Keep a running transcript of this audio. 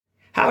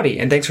Howdy,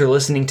 and thanks for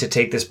listening to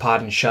Take This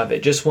Pod and Shove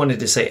It. Just wanted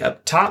to say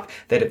up top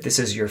that if this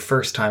is your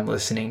first time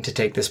listening to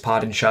Take This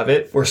Pod and Shove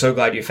It, we're so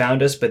glad you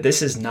found us, but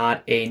this is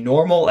not a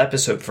normal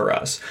episode for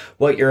us.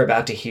 What you're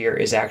about to hear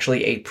is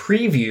actually a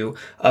preview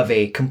of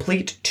a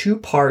complete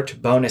 2-part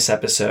bonus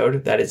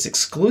episode that is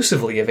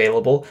exclusively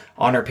available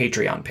on our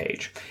Patreon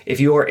page.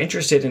 If you are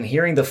interested in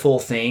hearing the full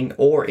thing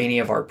or any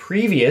of our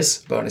previous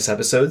bonus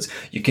episodes,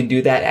 you can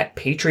do that at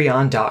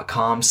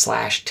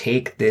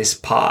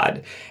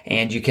patreon.com/takethispod.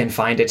 And you can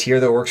find a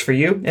tier that works for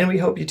you, and we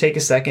hope you take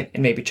a second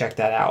and maybe check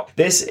that out.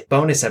 This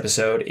bonus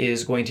episode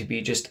is going to be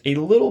just a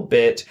little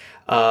bit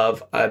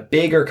of a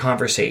bigger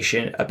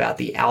conversation about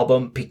the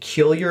album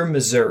Peculiar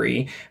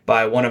Missouri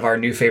by one of our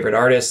new favorite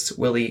artists,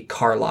 Willi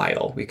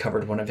Carlisle. We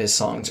covered one of his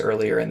songs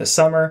earlier in the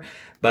summer,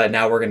 but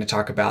now we're going to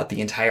talk about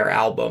the entire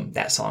album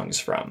that song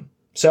is from.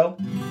 So,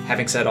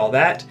 having said all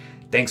that,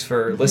 thanks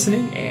for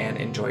listening and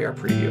enjoy our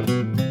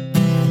preview.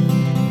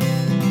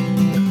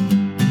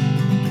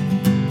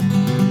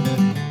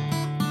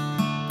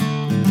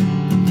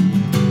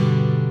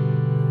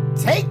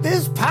 Take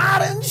this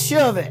pot and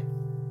shove it.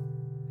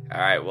 All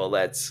right, well,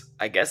 let's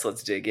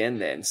dig in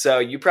then. So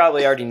you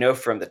probably already know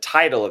from the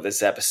title of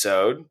this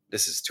episode,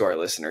 this is to our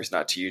listeners,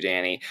 not to you,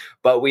 Danny,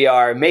 but we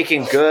are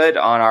making good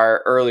on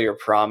our earlier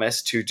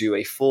promise to do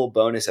a full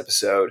bonus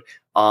episode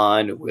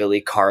on Willi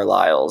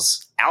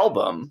Carlisle's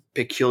album,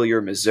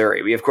 Peculiar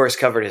Missouri. We, of course,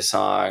 covered his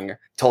song,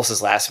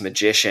 Tulsa's Last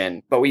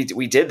Magician, but we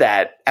did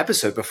that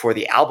episode before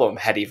the album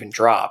had even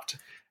dropped.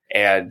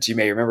 And you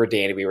may remember,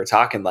 Danny, we were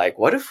talking like,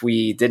 what if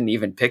we didn't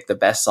even pick the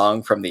best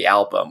song from the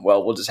album?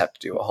 Well, we'll just have to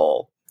do a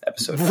whole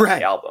episode from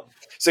the album.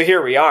 So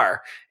here we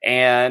are.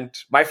 And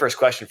my first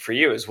question for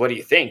you is, what do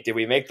you think? Did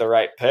we make the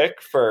right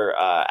pick for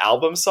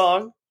album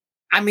song?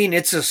 I mean,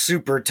 it's a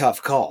super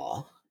tough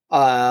call,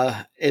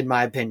 in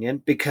my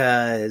opinion,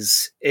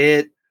 because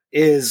it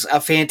is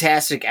a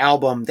fantastic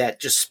album that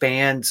just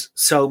spans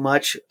so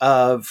much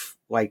of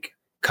like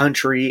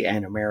country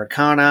and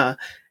Americana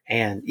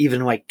and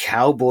even like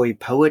cowboy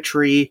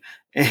poetry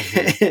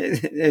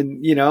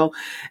and you know,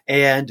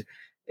 and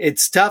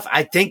it's tough.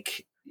 I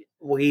think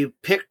we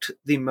picked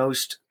the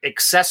most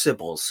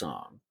accessible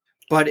song,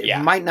 but it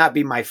might not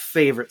be my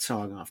favorite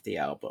song off the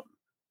album,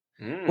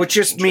 which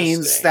just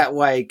means that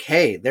like,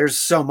 hey, there's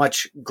so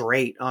much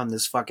great on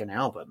this fucking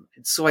album.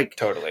 It's like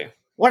totally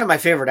one of my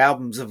favorite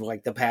albums of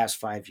like the past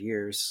 5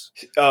 years.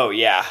 Oh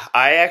yeah.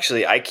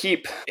 I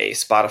keep a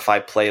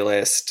Spotify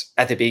playlist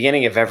at the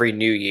beginning of every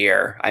new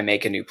year. I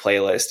make a new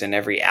playlist, and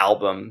every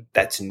album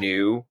that's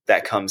new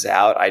that comes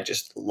out, I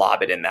just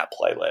lob it in that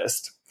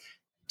playlist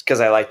because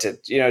I like to,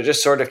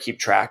 just sort of keep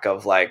track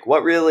of like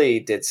what really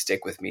did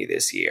stick with me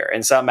this year.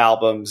 And some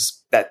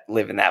albums that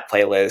live in that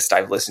playlist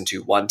I've listened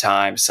to one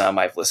time, some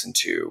I've listened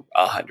to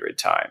 100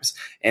 times.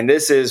 And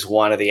this is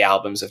one of the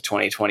albums of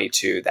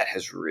 2022 that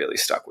has really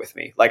stuck with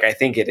me. Like, I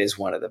think it is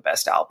one of the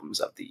best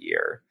albums of the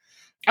year.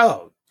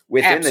 Oh,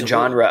 within absolutely. The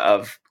genre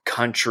of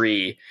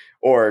country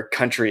or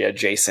country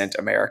adjacent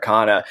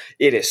Americana,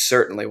 it is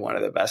certainly one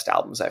of the best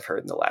albums I've heard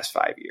in the last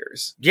 5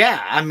 years.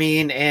 Yeah, I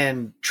mean,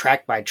 and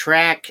track by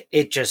track,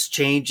 it just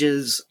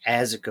changes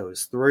as it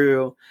goes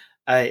through.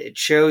 It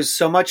shows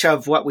so much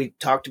of what we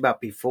talked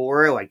about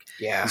before. Like,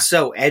 he's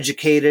so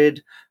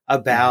educated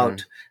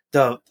about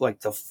the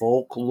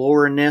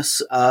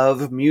folklore-ness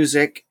of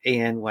music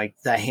and like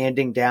the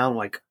handing down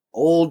like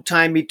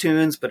old-timey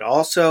tunes, but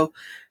also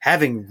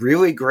having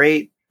really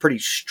great, pretty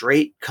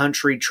straight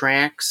country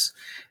tracks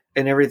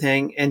and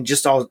everything. And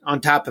just all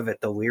on top of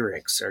it, the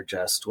lyrics are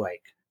just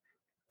like,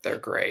 they're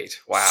great.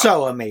 Wow.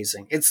 So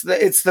amazing. It's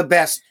the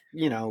best,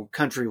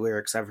 country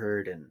lyrics I've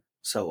heard in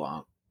so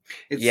long.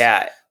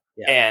 Yeah.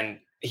 And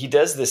he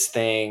does this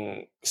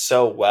thing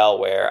so well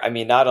where, I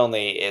mean, not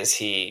only is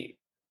he,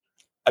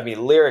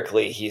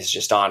 lyrically, he's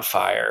just on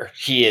fire.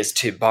 He is,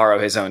 to borrow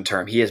his own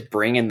term, he is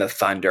bringing the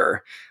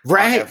thunder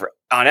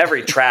on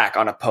every track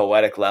on a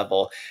poetic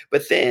level.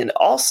 But then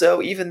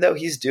also, even though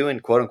he's doing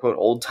quote unquote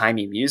old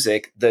timey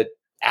music, the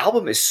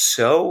album is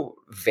so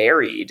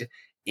varied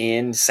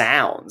in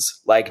sounds.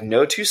 Like,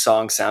 no two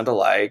songs sound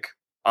alike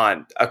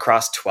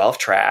across 12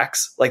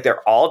 tracks. Like,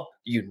 they're all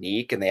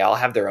unique and they all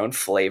have their own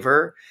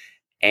flavor.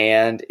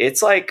 And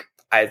it's like,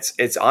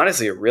 it's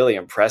honestly a really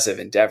impressive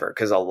endeavor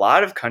because a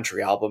lot of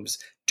country albums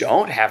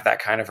don't have that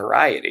kind of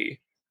variety,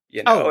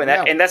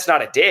 and that's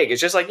not a dig. It's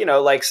just like,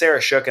 like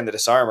Sarah Shook and the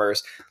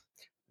Disarmers,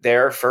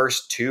 their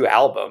first 2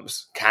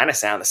 albums kind of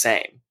sound the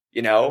same,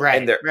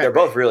 and they're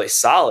both really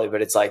solid,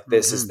 but it's like,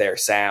 this is their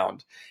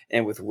sound.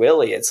 And with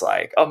Willi, it's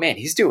like, oh man,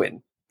 he's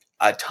doing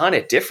a ton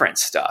of different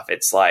stuff.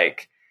 It's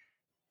like,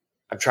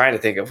 I'm trying to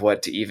think of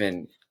what to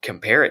even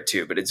compare it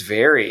to, but it's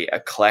very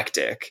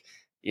eclectic.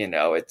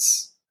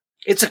 It's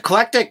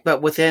eclectic,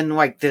 but within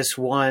like this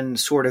one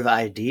sort of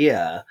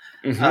idea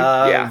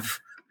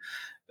of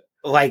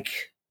like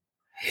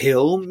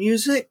hill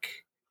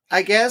music,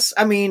 I guess.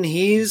 I mean,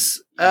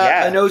 he's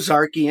an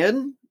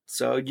Ozarkian,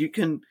 so you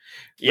can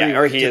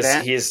or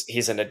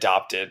he's an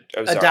adopted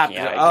Ozarkian. I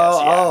guess,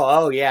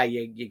 oh yeah,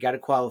 you got to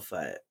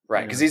qualify it,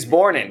 right? Because he's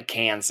born in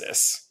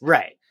Kansas,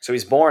 right? So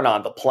he's born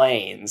on the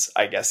plains,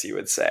 I guess you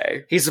would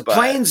say. He's a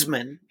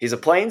plainsman. He's a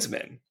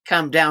plainsman.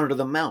 Come down to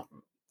the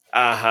mountain.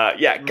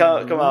 Yeah,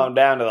 come on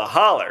down to the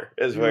holler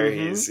is where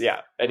he's,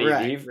 And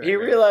he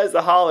realized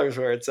the holler's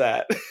where it's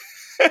at.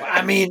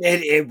 I mean,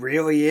 it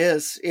really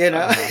is,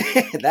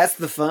 that's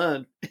the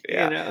fun.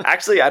 Yeah.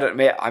 Actually,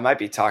 I might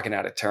be talking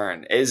out of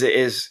turn.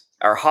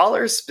 Are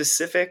hollers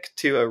specific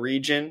to a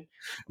region?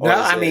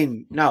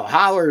 No,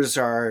 hollers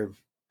are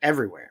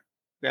everywhere.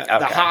 Okay.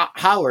 The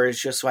holler is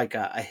just like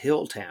a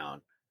hill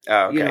town.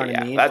 Oh, okay,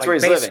 I mean? That's where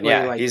he's living.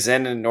 Yeah, he's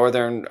in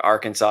northern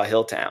Arkansas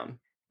hill town.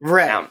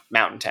 Right.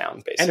 Mountain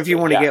town, basically. And if you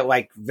want to get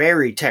like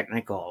very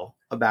technical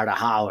about a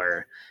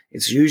holler,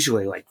 it's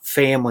usually like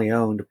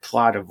family-owned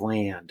plot of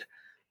land,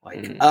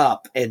 like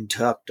up and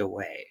tucked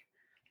away.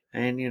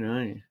 And,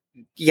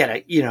 you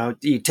gotta,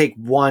 you take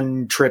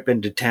one trip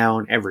into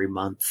town every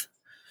month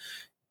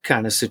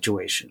kind of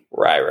situation.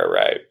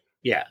 Right.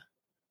 Yeah.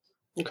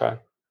 Okay.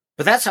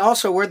 But that's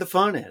also where the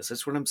fun is.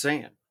 That's what I'm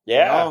saying.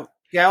 Yeah.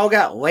 They all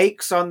got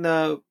lakes on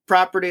the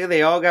property.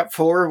 They all got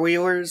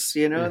four-wheelers,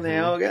 they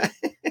all got,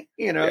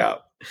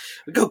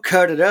 go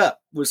cut it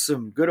up with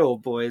some good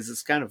old boys.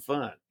 It's kind of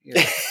fun.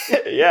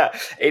 Yeah.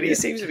 80s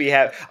seems to be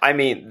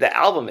the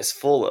album is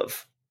full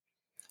of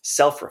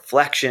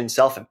self-reflection,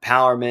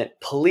 self-empowerment,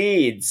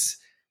 pleads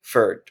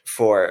for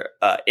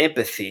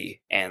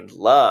empathy and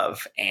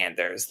love, and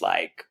there's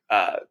like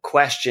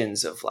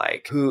questions of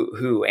like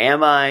who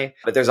am I,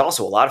 but there's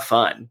also a lot of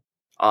fun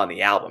on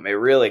the album. It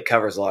really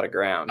covers a lot of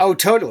ground. Oh,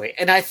 totally.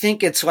 And I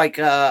think it's like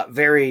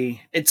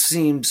it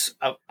seems,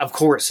 of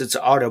course, it's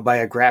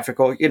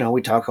autobiographical.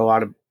 We talk a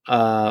lot of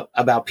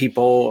about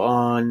people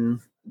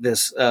on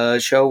this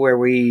show where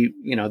we,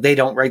 they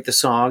don't write the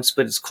songs,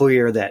 but it's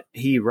clear that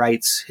he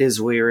writes his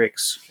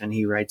lyrics and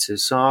he writes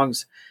his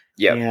songs.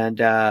 Yeah.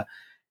 And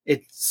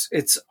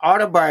it's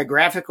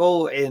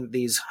autobiographical in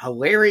these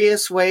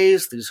hilarious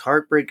ways, these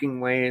heartbreaking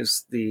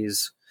ways,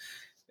 these,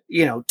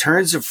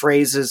 turns of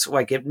phrases.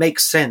 Like it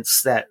makes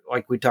sense that,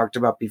 like we talked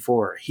about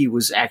before, he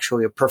was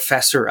actually a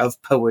professor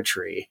of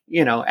poetry,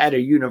 at a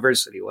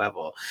university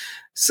level.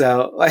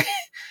 So like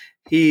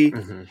he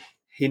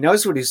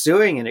knows what he's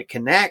doing and it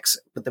connects,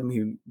 but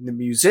the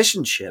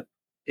musicianship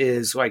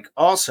is like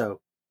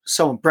also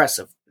so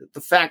impressive.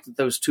 The fact that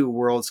those two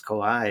worlds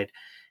collide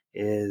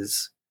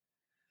is,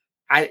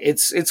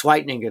 it's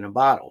lightning in a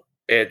bottle.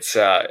 It's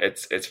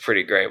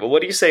pretty great. Well,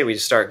 what do you say we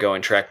just start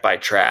going track by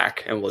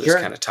track and we'll just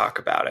kind of talk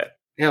about it?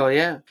 Hell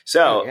yeah.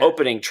 So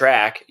opening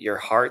track, Your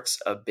Heart's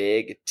a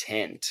Big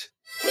Tent.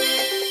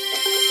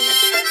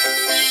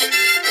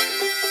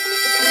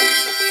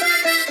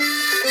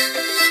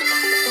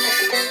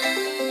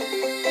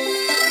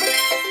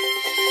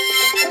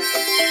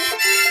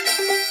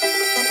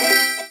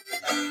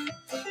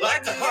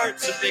 Like the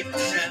heart's a big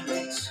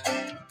tent.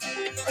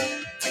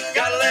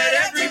 Gotta let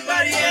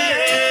everybody in.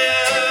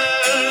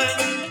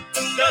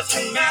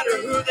 Doesn't matter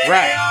who they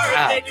are,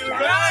 if they do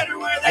right or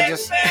where they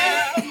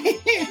fail.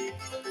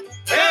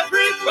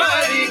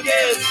 Everybody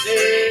gets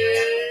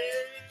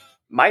it.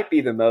 Might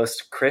be the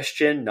most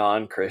Christian,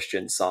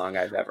 non-Christian song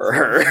I've ever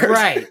heard.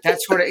 Right.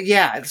 That's what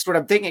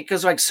I'm thinking.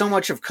 Because like so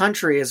much of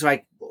country is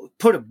like,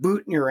 put a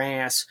boot in your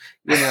ass,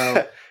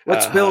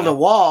 let's build a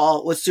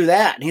wall. Let's do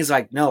that. And he's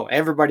like, no,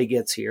 everybody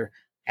gets here.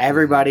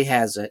 Everybody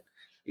has it,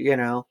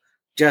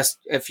 just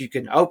if you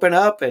can open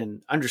up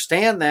and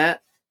understand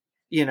that,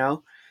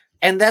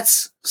 and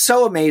that's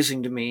so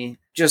amazing to me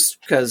just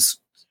because,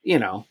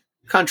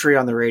 country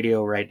on the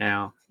radio right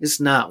now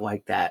is not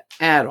like that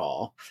at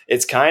all.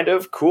 It's kind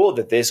of cool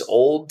that this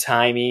old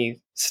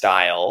timey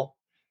style,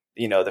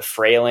 the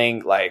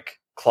frailing, like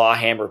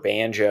clawhammer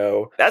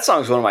banjo, that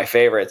song's one of my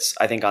favorites,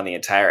 I think, on the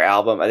entire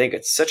album. I think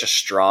it's such a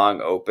strong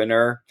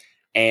opener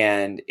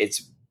and it's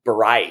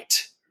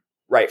bright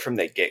right from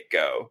the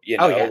get-go,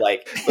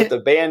 like with the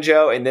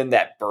banjo and then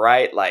that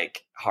bright,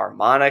 like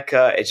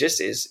harmonica,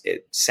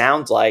 it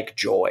sounds like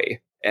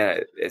joy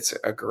and it's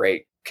a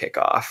great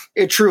kickoff.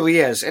 It truly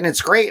is. And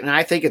it's great. And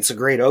I think it's a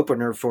great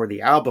opener for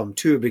the album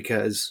too,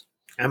 because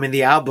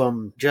the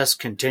album just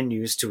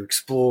continues to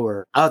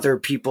explore other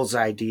people's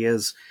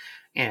ideas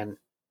and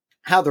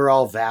how they're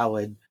all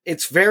valid.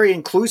 It's very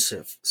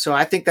inclusive. So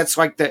I think that's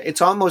like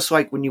it's almost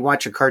like when you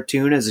watch a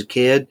cartoon as a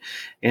kid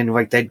and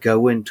like they'd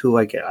go into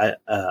like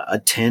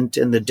a tent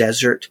in the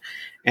desert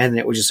and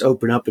it would just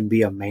open up and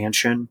be a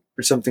mansion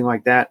or something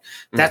like that.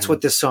 That's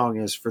what this song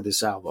is for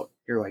this album.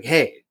 You're like,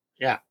 hey,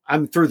 yeah,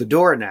 I'm through the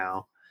door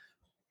now.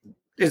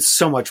 It's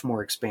so much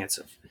more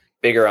expansive.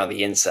 Bigger on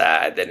the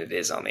inside than it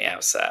is on the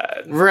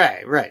outside.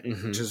 Right.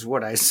 Which is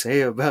what I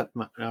say about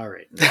all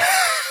right.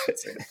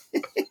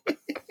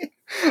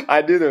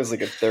 I knew there was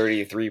like a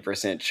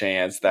 33%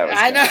 chance that was.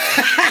 I know.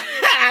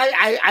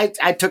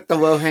 I took the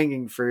low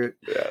hanging fruit.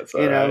 Yeah, it's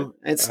right.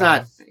 It's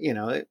not.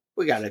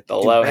 We got to the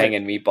low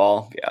hanging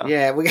meatball. Yeah.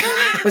 Yeah.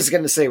 I was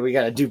going to say we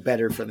got to do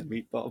better for the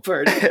meatball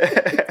part.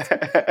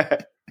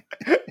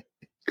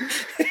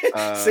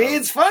 See,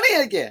 it's funny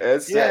again.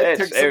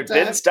 It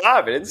didn't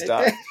stop.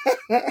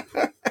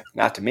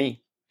 Not to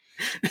me.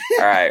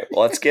 All right.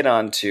 Well, let's get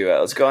on to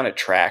let's go on to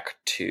track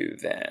 2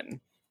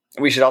 then.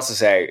 We should also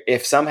say,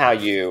 if somehow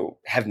you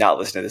have not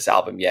listened to this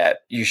album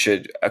yet, you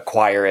should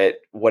acquire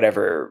it,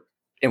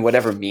 in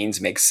whatever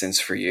means makes sense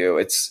for you.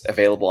 It's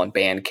available on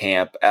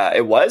Bandcamp.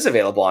 It was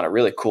available on a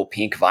really cool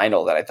pink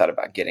vinyl that I thought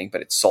about getting,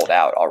 but it's sold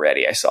out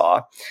already, I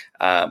saw.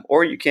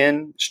 Or you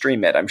can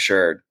stream it. I'm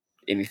sure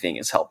anything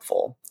is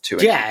helpful to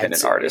an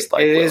independent artist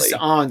like Willi. It is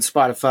on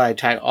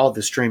Spotify, all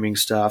the streaming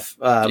stuff.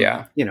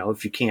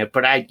 If you can't.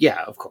 But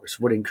of course,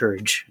 would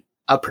encourage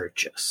a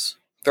purchase.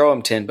 Throw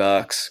them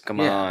 $10.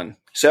 Come on.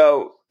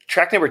 So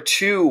track number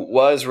 2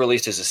 was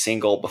released as a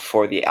single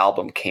before the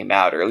album came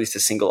out, or at least a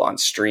single on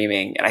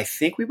streaming. And I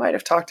think we might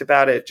have talked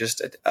about it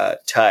just a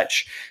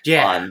touch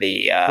on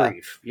the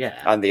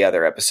on the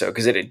other episode,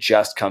 because it had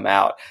just come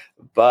out.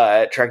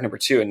 But track number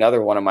 2,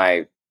 another one of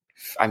my,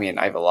 I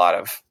have a lot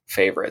of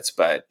favorites,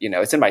 but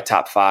it's in my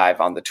top 5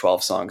 on the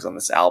 12 songs on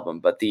this album.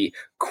 But the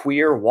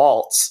Queer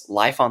Waltz,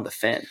 Life on the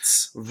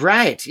Fence.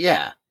 Right.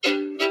 Yeah.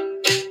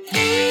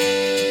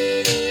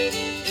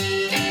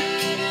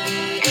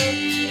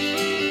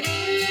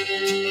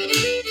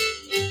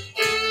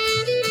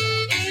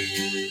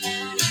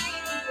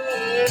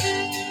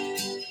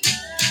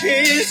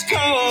 He's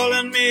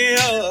calling me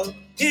up.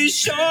 He's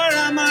sure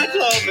I might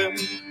love him.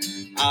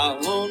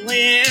 I'll only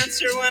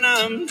answer when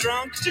I'm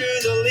drunk to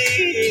the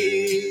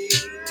lead.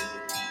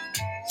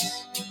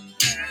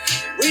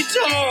 We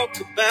talk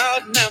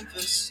about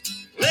Memphis,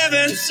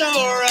 living so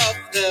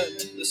rough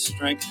that the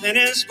strength in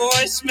his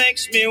voice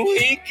makes me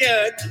weak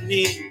at the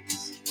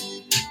knees.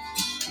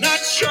 Not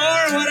sure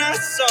what I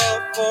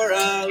saw, for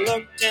I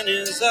looked in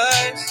his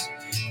eyes.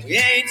 We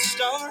ain't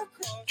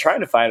star-crossed.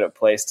 Trying to find a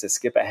place to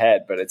skip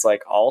ahead, but it's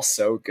like all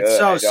so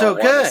good. So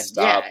good.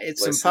 Yeah,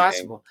 it's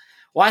impossible.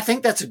 Well, I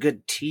think that's a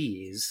good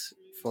tease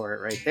for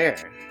it right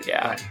there.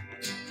 Yeah.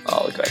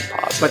 I'll go ahead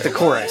and pause. But the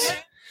chorus.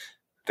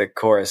 The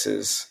chorus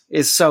is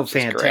so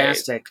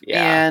fantastic.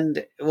 Yeah.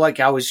 And like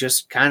I was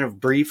just kind of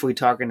briefly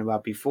talking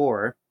about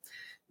before,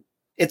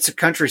 it's a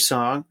country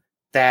song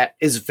that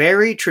is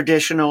very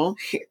traditional.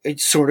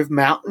 It's sort of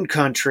mountain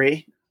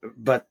country,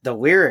 but the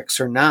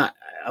lyrics are not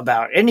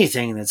about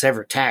anything that's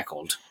ever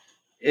tackled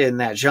in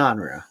that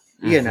genre.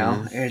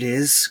 Mm-hmm. It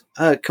is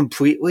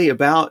completely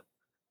about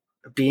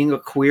being a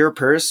queer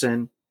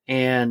person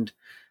and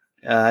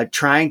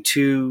trying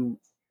to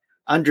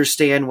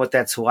understand what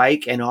that's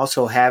like, and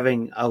also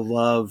having a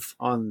love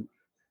on,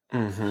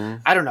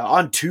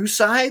 on 2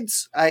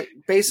 sides.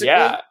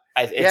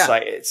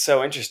 It's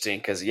so interesting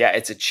because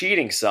it's a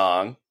cheating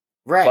song,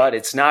 right? But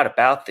it's not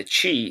about the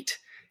cheat.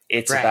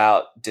 It's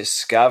about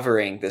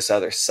discovering this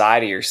other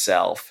side of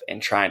yourself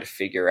and trying to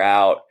figure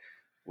out,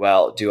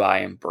 well, do I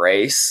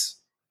embrace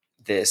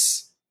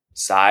this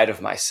side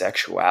of my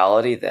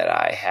sexuality that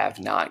I have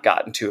not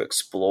gotten to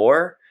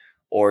explore,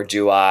 or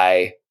do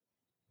I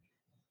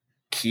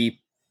keep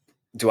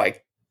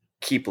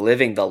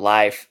living the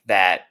life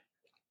that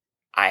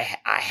I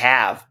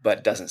have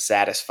but doesn't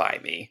satisfy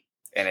me?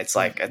 And it's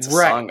like it's a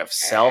song of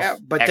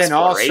self-exploration, but then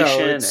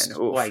also it's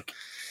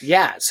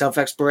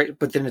self-exploration.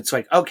 But then it's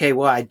like, okay,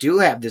 well, I do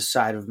have this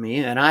side of me,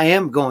 and I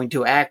am going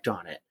to act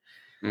on it.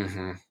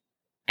 Mm-hmm.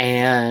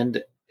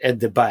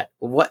 But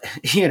what,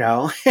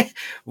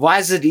 why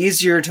is it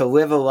easier to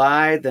live a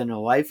lie than a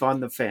life on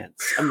the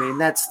fence? I mean,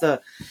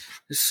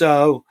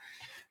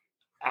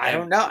 I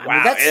don't know.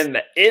 Wow.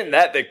 Isn't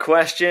that the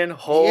question?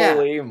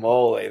 Holy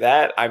moly.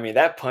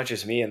 That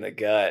punches me in the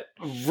gut.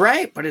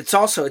 Right. But it's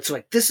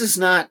like, this is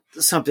not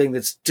something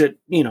that's,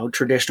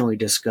 traditionally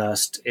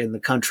discussed in the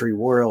country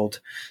world,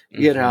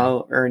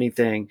 or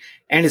anything.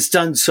 And it's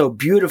done so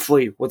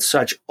beautifully with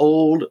such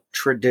old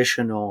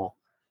traditional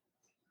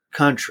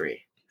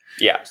country.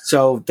 Yeah.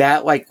 So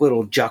that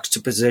little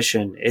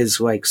juxtaposition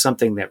is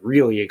something that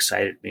really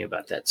excited me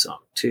about that song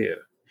too.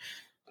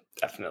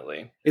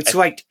 Definitely. It's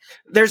like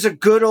there's a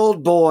good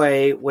old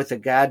boy with a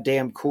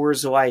goddamn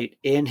Coors Light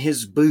in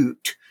his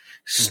boot,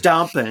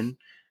 stomping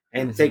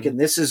and thinking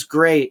this is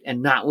great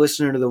and not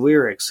listening to the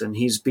lyrics, and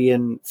he's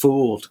being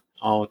fooled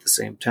all at the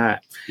same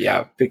time.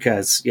 Yeah.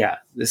 Because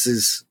this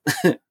is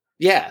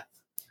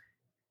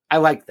I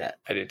like that.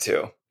 I do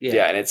too.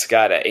 Yeah. And it's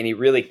got and he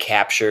really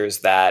captures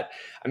that.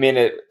 I mean,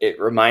 it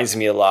reminds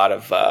me a lot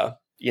of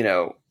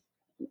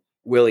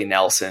Willie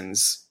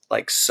Nelson's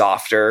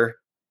softer,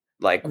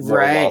 more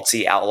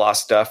waltzy outlaw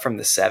stuff from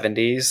the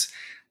 70s,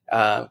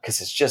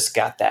 because it's just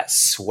got that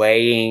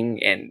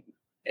swaying and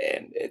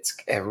it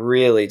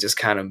really just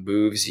kind of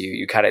moves you.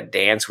 You kind of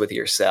dance with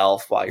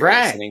yourself while you're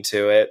listening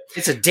to it.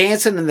 It's a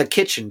dancing in the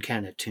kitchen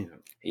kind of tune.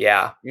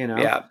 Yeah,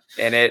 yeah,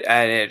 and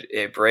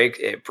it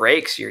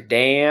breaks your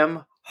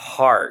damn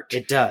heart.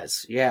 It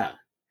does, yeah.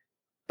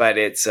 But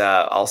it's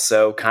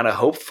also kind of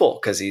hopeful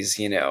because he's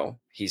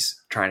he's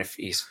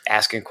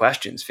asking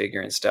questions,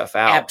 figuring stuff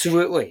out.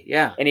 Absolutely.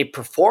 Yeah. And he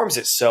performs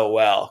it so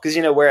well. Cause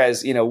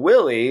whereas,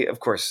 Willi,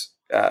 of course,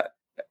 a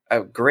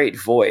great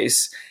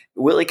voice,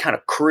 Willi kind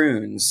of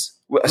croons,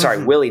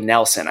 Willie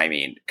Nelson,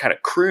 kind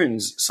of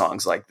croons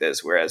songs like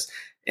this. Whereas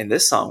in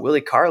this song,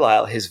 Willi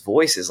Carlisle, his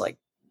voice is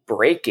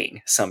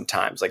breaking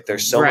sometimes. Like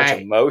there's so much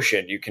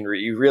emotion.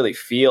 You really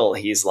feel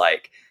he's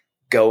like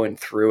going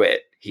through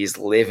it. He's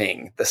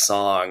living the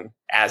song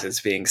as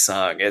it's being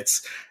sung.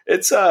 It's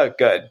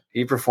good.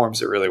 He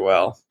performs it really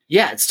well.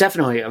 Yeah, it's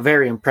definitely a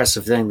very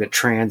impressive thing that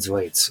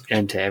translates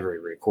into every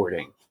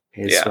recording.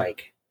 It's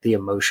like the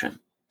emotion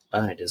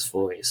behind his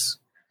voice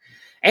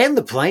and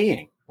the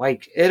playing.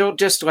 Like it'll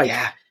just like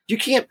you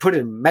can't put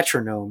a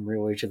metronome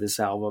really to this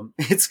album.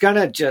 It's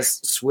gonna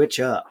just switch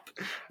up,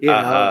 you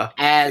know,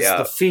 as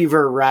the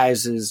fever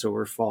rises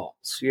or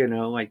falls. You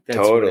know, like that's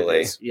totally. What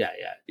it is. Yeah.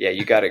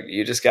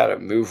 You just gotta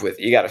move with.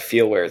 You gotta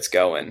feel where it's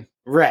going.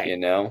 Right. You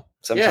know,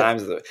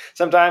 sometimes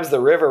the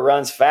river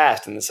runs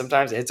fast, and then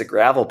sometimes it hits a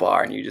gravel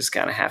bar, and you just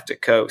kind of have to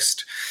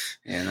coast.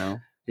 You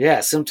know. Yeah.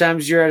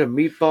 Sometimes you're at a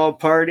meatball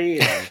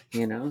party, and,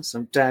 you know.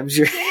 Sometimes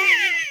you're.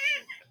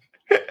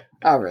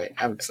 All right.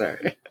 I'm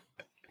sorry.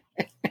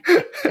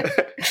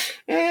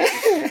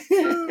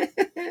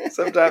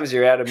 Sometimes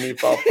you're at a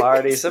meatball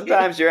party.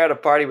 Sometimes you're at a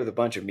party with a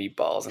bunch of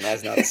meatballs, and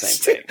that's not the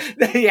same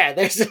thing. Yeah,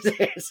 there's a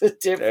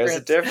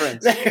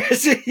difference.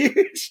 There's a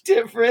huge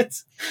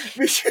difference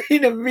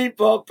between a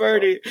meatball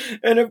party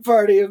and a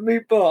party of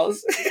meatballs.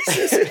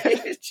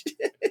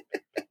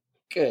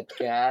 Good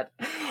God.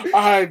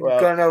 I'm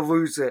gonna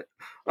lose it.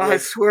 I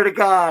swear to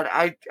God,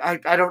 I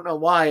don't know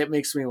why it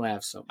makes me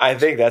laugh so much. I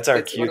think that's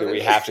our cue that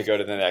we have to go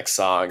to the next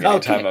song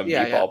anytime a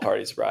meatball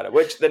party's brought up.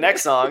 Which the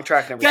next song,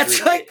 track number 3.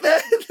 That's like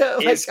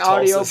the like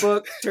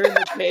audiobook, turn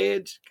the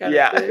page kind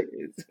of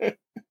thing.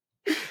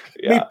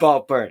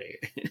 Meatball party.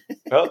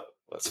 Well,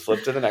 let's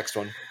flip to the next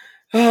one.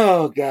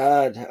 Oh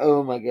God.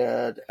 Oh my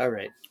God. All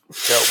right.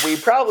 So we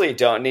probably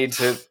don't need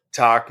to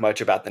talk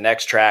much about the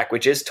next track,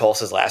 which is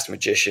Tulsa's Last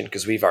Magician,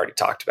 because we've already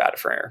talked about it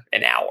for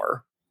an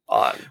hour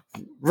on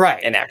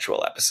an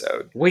actual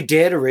episode. We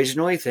did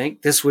originally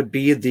think this would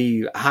be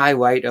the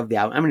highlight of the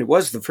album. I mean, it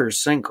was the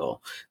first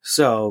single,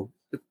 so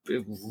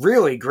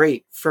really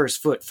great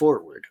first foot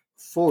forward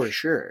for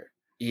sure.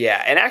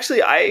 Yeah, and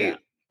actually, I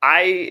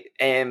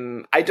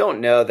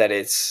don't know that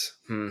it's.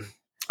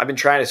 I've been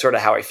trying to sort of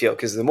how I feel,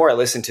 because the more I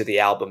listen to the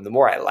album, the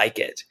more I like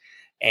it,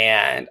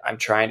 and I'm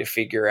trying to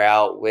figure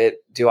out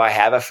do I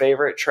have a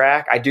favorite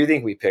track? I do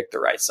think we picked the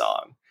right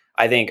song.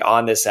 I think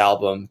on this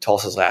album,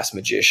 Tulsa's Last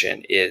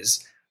Magician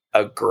is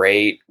a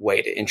great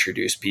way to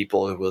introduce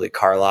people to Willi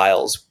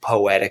Carlisle's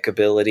poetic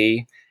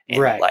ability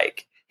and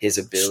like his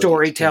ability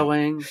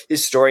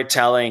his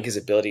storytelling, his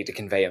ability to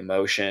convey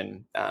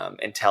emotion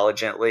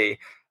intelligently.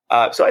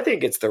 So I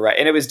think it's the right,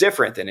 and it was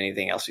different than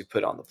anything else we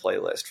put on the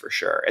playlist for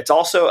sure. It's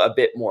also a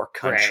bit more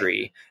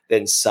country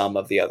than some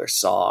of the other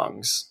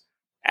songs,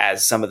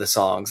 as some of the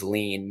songs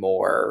lean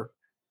more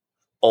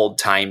old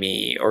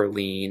timey or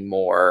lean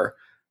more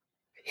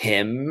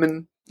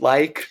hymn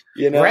like,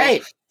 you know?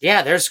 Right.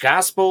 Yeah. There's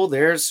gospel,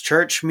 there's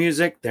church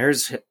music,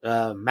 there's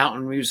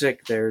mountain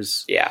music.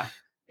 There's,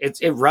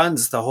 it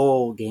runs the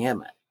whole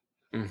gamut.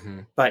 Mm-hmm.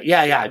 But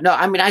no,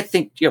 I mean, I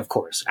think, of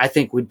course, I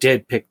think we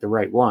did pick the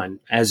right one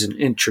as an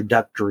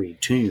introductory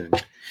tune.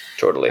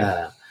 Totally.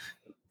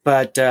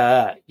 But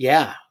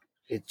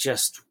it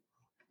just,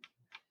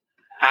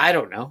 I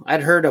don't know.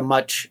 I'd heard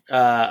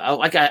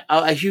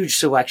a huge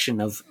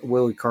selection of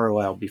Willi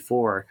Carlisle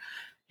before,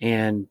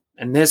 and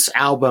this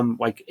album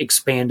like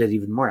expanded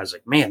even more. I was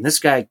like, man, this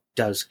guy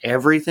does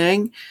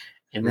everything.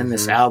 And then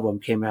this album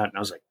came out, and I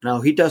was like,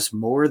 no, he does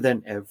more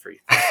than everything.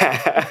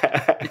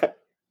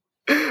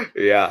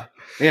 Yeah.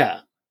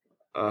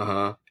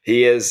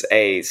 He is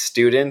a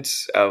student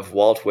of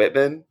Walt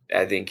Whitman.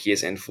 I think he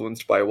is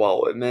influenced by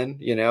Walt Whitman,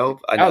 you know,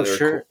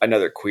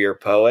 another queer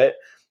poet.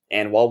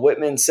 And Walt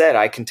Whitman said,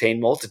 I contain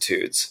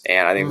multitudes.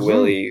 And I think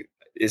Willi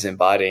is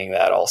embodying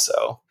that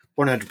also.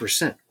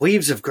 100%.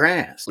 Leaves of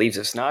grass. Leaves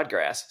of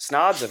snodgrass.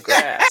 Snods of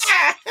grass.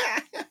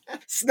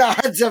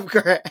 Snods of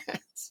grass.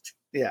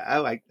 Yeah, I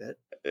like that.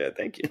 Yeah,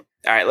 thank you.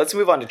 All right, let's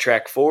move on to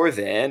track 4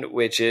 then,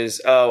 which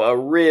is a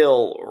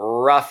real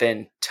rough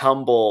and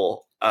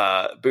tumble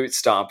boot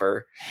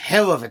stomper.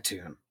 Hell of a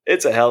tune.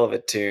 It's a hell of a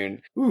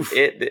tune. Oof.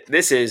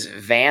 This is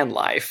Van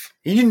Life.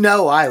 You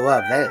know I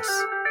love this.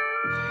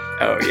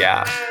 Oh,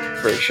 yeah,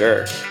 for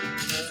sure.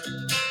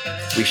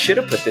 We should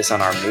have put this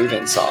on our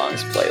Move-In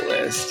Songs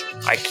playlist.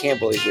 I can't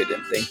believe we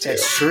didn't think to.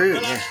 That's true,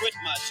 well, I quit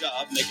my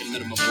job making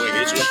minimum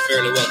wage. Look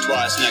fairly well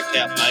twice, necked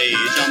half my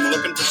age. I'm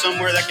looking for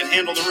somewhere that can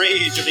handle the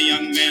rage of the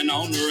young men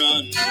on the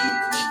run.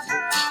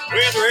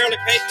 With rarely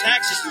paid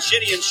taxes and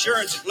shitty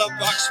insurance, a glove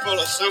box full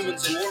of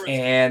summons and warrants.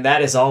 And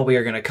that is all we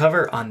are going to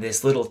cover on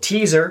this little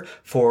teaser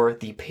for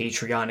the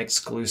Patreon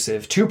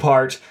exclusive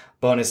 2-part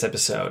bonus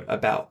episode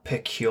about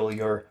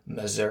Peculiar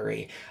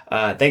Missouri.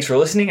 Thanks for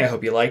listening. I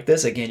hope you liked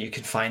this. Again, you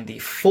can find the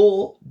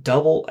full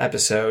double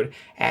episode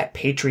at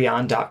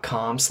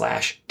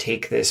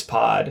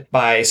patreon.com/takethispod.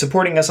 By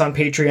supporting us on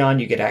Patreon,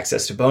 you get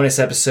access to bonus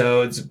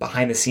episodes,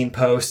 behind the scene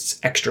posts,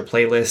 extra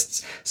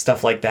playlists,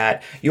 stuff like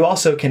that. You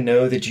also can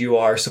know that you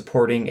are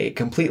supporting a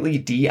completely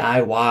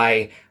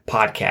DIY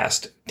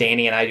podcast.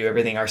 Danny and I do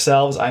everything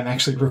ourselves. I'm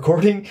actually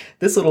recording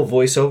this little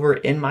voiceover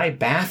in my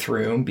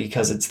bathroom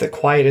because it's the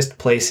quietest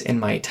place in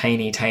my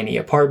tiny, tiny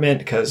apartment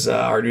because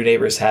our new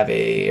neighbors have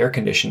a air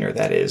conditioner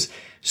that is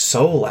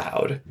so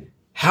loud.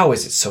 How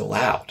is it so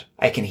loud?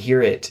 I can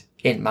hear it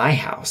in my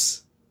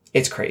house.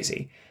 It's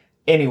crazy.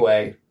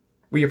 Anyway,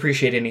 we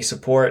appreciate any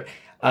support.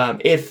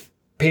 If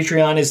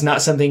Patreon is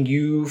not something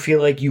you feel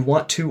like you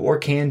want to or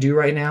can do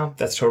right now,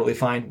 that's totally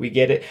fine. We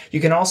get it. You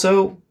can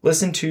also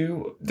listen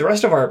to the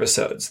rest of our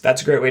episodes.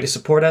 That's a great way to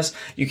support us.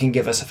 You can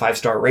give us a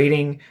 5-star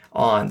rating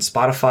on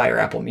Spotify or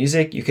Apple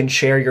Music. You can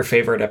share your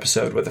favorite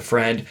episode with a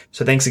friend.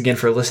 So thanks again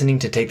for listening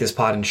to Take This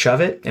Pod and Shove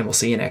It, and we'll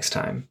see you next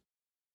time.